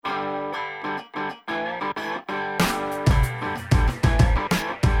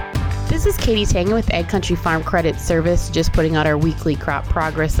This is Katie Tangen with Ag Country Farm Credit Service, just putting out our weekly crop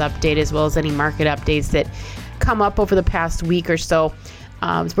progress update as well as any market updates that come up over the past week or so.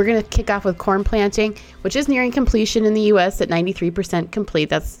 So we're going to kick off with corn planting, which is nearing completion in the U.S. at 93% complete.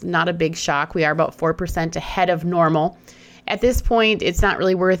 That's not a big shock. We are about 4% ahead of normal. At this point, it's not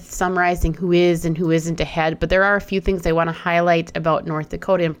really worth summarizing who is and who isn't ahead, but there are a few things I want to highlight about North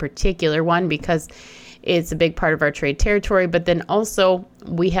Dakota in particular. One, because it's a big part of our trade territory, but then also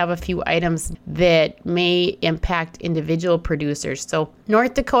we have a few items that may impact individual producers. So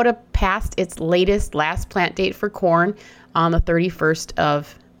North Dakota passed its last plant date for corn on the 31st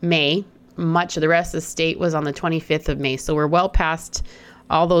of May. Much of the rest of the state was on the 25th of May, so we're well past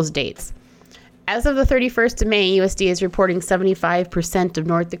all those dates. As of the 31st of May, USDA is reporting 75% of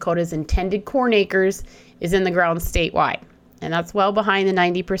North Dakota's intended corn acres is in the ground statewide. And that's well behind the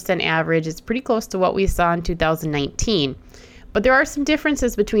 90% average. It's pretty close to what we saw in 2019. But there are some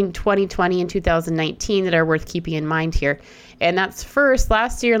differences between 2020 and 2019 that are worth keeping in mind here. And that's first,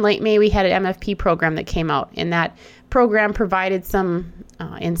 last year in late May, we had an MFP program that came out. And that program provided some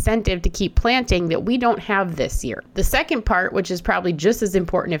incentive to keep planting that we don't have this year. The second part, which is probably just as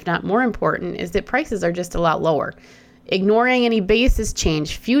important, if not more important, is that prices are just a lot lower. Ignoring any basis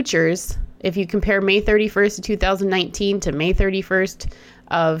change, futures, if you compare May 31st of 2019 to May 31st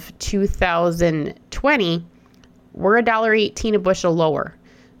of 2020, we're $1.18 a bushel lower.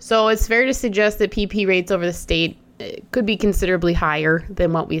 So it's fair to suggest that PP rates over the state could be considerably higher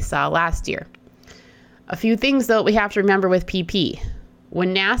than what we saw last year. A few things, though, we have to remember with PP.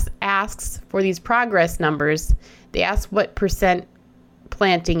 When NASS asks for these progress numbers, they ask what percent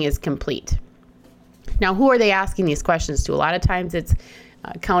planting is complete. Now, who are they asking these questions to? A lot of times it's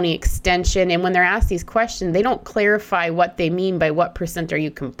county extension, and when they're asked these questions, they don't clarify what they mean by what percent are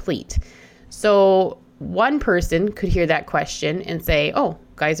you complete. So one person could hear that question and say, oh,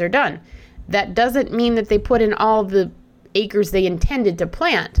 guys are done. That doesn't mean that they put in all the acres they intended to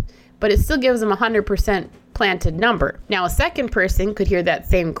plant, but it still gives them 100% planted number. Now, a second person could hear that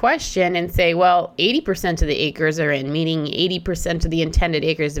same question and say, well, 80% of the acres are in, meaning 80% of the intended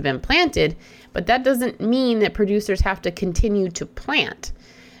acres have been planted, but that doesn't mean that producers have to continue to plant.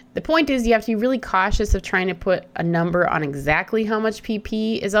 The point is you have to be really cautious of trying to put a number on exactly how much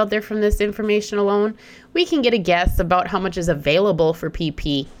PP is out there from this information alone. We can get a guess about how much is available for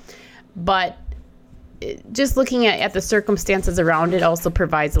PP, but just looking at the circumstances around it also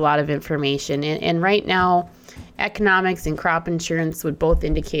provides a lot of information. And right now, economics and crop insurance would both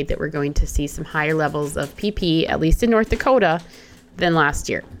indicate that we're going to see some higher levels of PP, at least in North Dakota, than last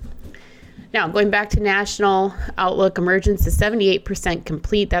year. Now, going back to national outlook, emergence is 78%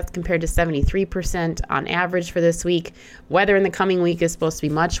 complete. That's compared to 73% on average for this week. Weather in the coming week is supposed to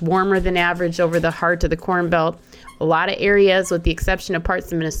be much warmer than average over the heart of the Corn Belt. A lot of areas, with the exception of parts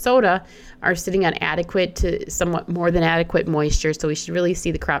of Minnesota, are sitting on adequate to somewhat more than adequate moisture. So we should really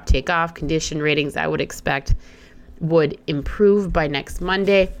see the crop take off. Condition ratings, I would expect, would improve by next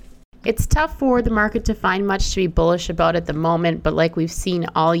Monday. It's tough for the market to find much to be bullish about at the moment, but like we've seen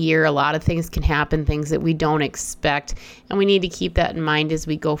all year, a lot of things can happen, things that we don't expect, and we need to keep that in mind as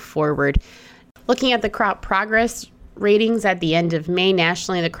we go forward. Looking at the crop progress ratings at the end of May,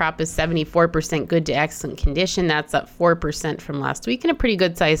 nationally, the crop is 74% good to excellent condition. That's up 4% from last week, and a pretty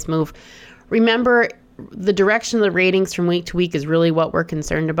good size move. Remember, the direction of the ratings from week to week is really what we're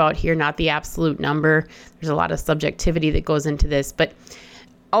concerned about here, not the absolute number. There's a lot of subjectivity that goes into this, but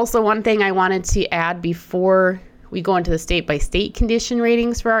also, one thing I wanted to add before we go into the state-by-state condition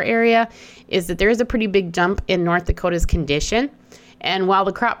ratings for our area is that there is a pretty big jump in North Dakota's condition. And while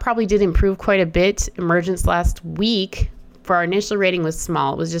the crop probably did improve quite a bit, emergence last week for our initial rating was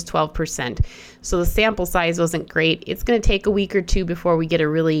small. It was just 12%. So the sample size wasn't great. It's going to take a week or two before we get a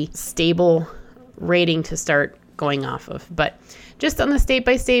really stable rating to start going off of. But just on the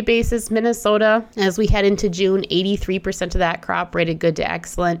state-by-state basis, Minnesota, as we head into June, 83% of that crop rated good to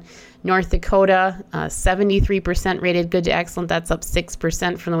excellent. North Dakota, 73% rated good to excellent. That's up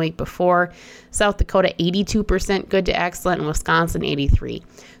 6% from the week before. South Dakota, 82% good to excellent, and Wisconsin, 83%.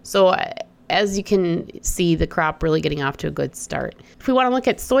 So as you can see, the crop really getting off to a good start. If we want to look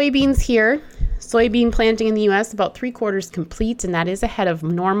at soybeans here, soybean planting in the U.S. about 3/4 complete, and that is ahead of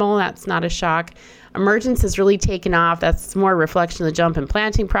normal. That's not a shock. Emergence has really taken off. That's more a reflection of the jump in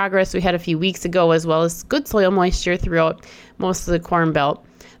planting progress we had a few weeks ago, as well as good soil moisture throughout most of the Corn Belt.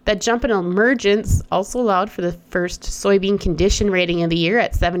 That jump in emergence also allowed for the first soybean condition rating of the year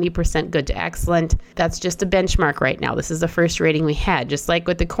at 70% good to excellent. That's just a benchmark right now. This is the first rating we had. Just like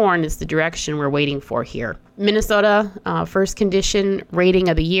with the corn, it's the direction we're waiting for here. Minnesota, first condition rating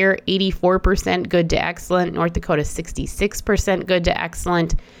of the year, 84% good to excellent. North Dakota, 66% good to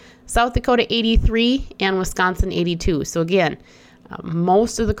excellent. South Dakota 83, and Wisconsin 82. So again,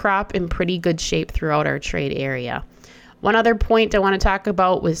 most of the crop in pretty good shape throughout our trade area. One other point I want to talk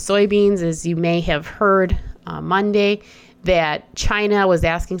about with soybeans is you may have heard Monday that China was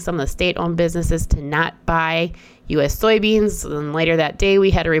asking some of the state-owned businesses to not buy U.S. soybeans. And later that day,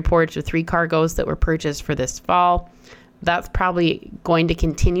 we had a report of 3 cargoes that were purchased for this fall. That's probably going to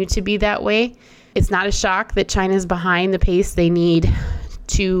continue to be that way. It's not a shock that China is behind the pace they need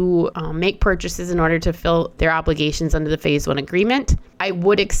to make purchases in order to fill their obligations under the Phase 1 agreement. I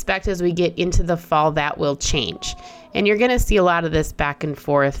would expect as we get into the fall that will change. And you're going to see a lot of this back and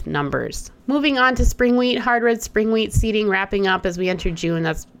forth numbers. Moving on to spring wheat, hard red spring wheat seeding wrapping up as we enter June.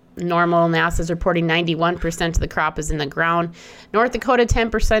 That's normal. NASA's reporting 91% of the crop is in the ground. North Dakota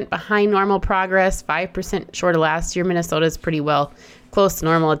 10% behind normal progress, 5% short of last year. Minnesota is pretty well close to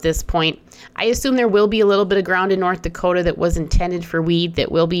normal at this point. I assume there will be a little bit of ground in North Dakota that was intended for wheat that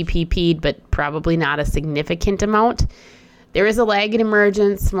will be PP'd, but probably not a significant amount. There is a lag in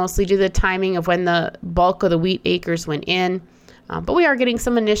emergence, mostly due to the timing of when the bulk of the wheat acres went in. But we are getting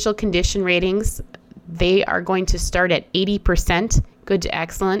some initial condition ratings. They are going to start at 80%, good to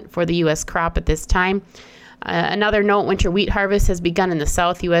excellent for the U.S. crop at this time. Another note, winter wheat harvest has begun in the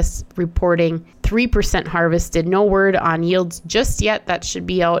South. U.S. reporting 3% harvested. No word on yields just yet. That should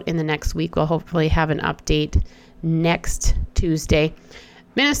be out in the next week. We'll hopefully have an update next Tuesday.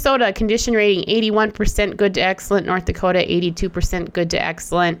 Minnesota, condition rating 81%, good to excellent. North Dakota, 82%, good to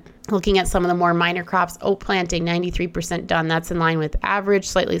excellent. Looking at some of the more minor crops, oat planting, 93% done. That's in line with average,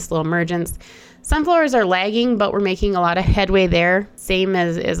 slightly slow emergence. Sunflowers are lagging, but we're making a lot of headway there, same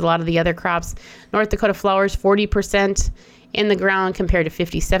as a lot of the other crops. North Dakota flowers, 40% in the ground compared to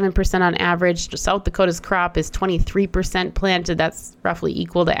 57% on average. South Dakota's crop is 23% planted. That's roughly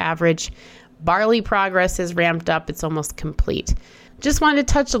equal to average. Barley progress has ramped up. It's almost complete. Just wanted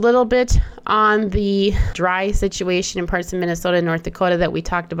to touch a little bit on the dry situation in parts of Minnesota and North Dakota that we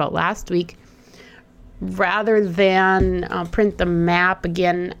talked about last week. Rather than print the map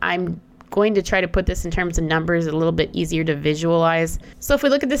again, I'm going to try to put this in terms of numbers a little bit easier to visualize. So if we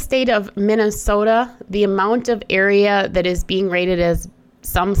look at the state of Minnesota, the amount of area that is being rated as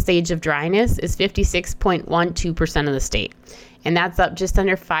some stage of dryness is 56.12% of the state. And that's up just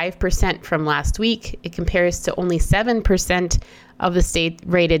under 5% from last week. It compares to only 7% of the state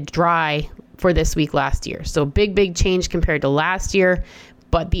rated dry for this week last year. So big change compared to last year,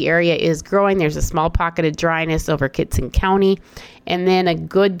 but the area is growing. There's a small pocket of dryness over Kittson County, and then a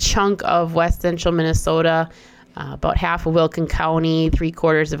good chunk of west central Minnesota, about half of Wilkin County,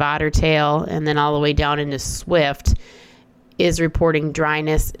 3/4 of Otter Tail, and then all the way down into Swift is reporting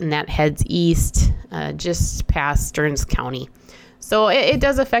dryness, and that heads east just past Stearns County. So it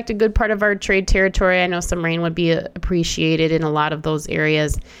does affect a good part of our trade territory. I know some rain would be appreciated in a lot of those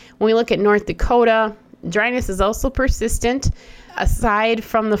areas. When we look at North Dakota, dryness is also persistent. Aside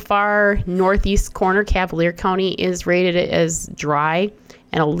from the far northeast corner, Cavalier County is rated as dry,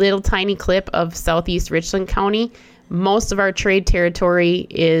 and a little tiny clip of southeast Richland County. Most of our trade territory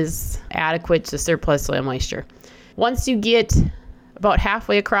is adequate to surplus soil moisture. Once you get about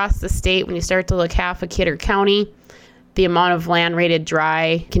halfway across the state, when you start to look half of Kidder County, the amount of land rated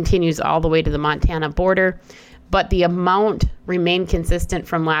dry continues all the way to the Montana border, but the amount remained consistent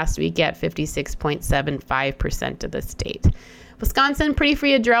from last week at 56.75% of the state. Wisconsin, pretty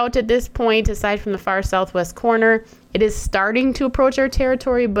free of drought at this point, aside from the far southwest corner. It is starting to approach our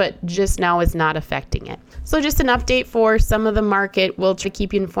territory, but just now is not affecting it. So just an update for some of the market. We'll try to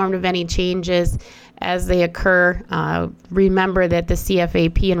keep you informed of any changes as they occur. Remember that the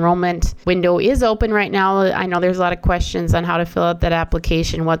CFAP enrollment window is open right now. I know there's a lot of questions on how to fill out that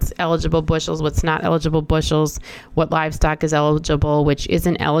application, what's eligible bushels, what's not eligible bushels, what livestock is eligible, which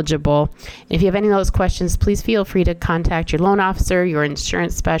isn't eligible. And if you have any of those questions, please feel free to contact your loan officer, your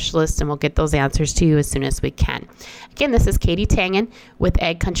insurance specialist, and we'll get those answers to you as soon as we can. Again, this is Katie Tangen with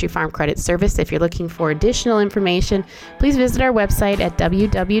Ag Country Farm Credit Service. If you're looking for additional information, please visit our website at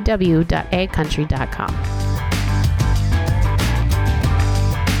www.agcountry.com.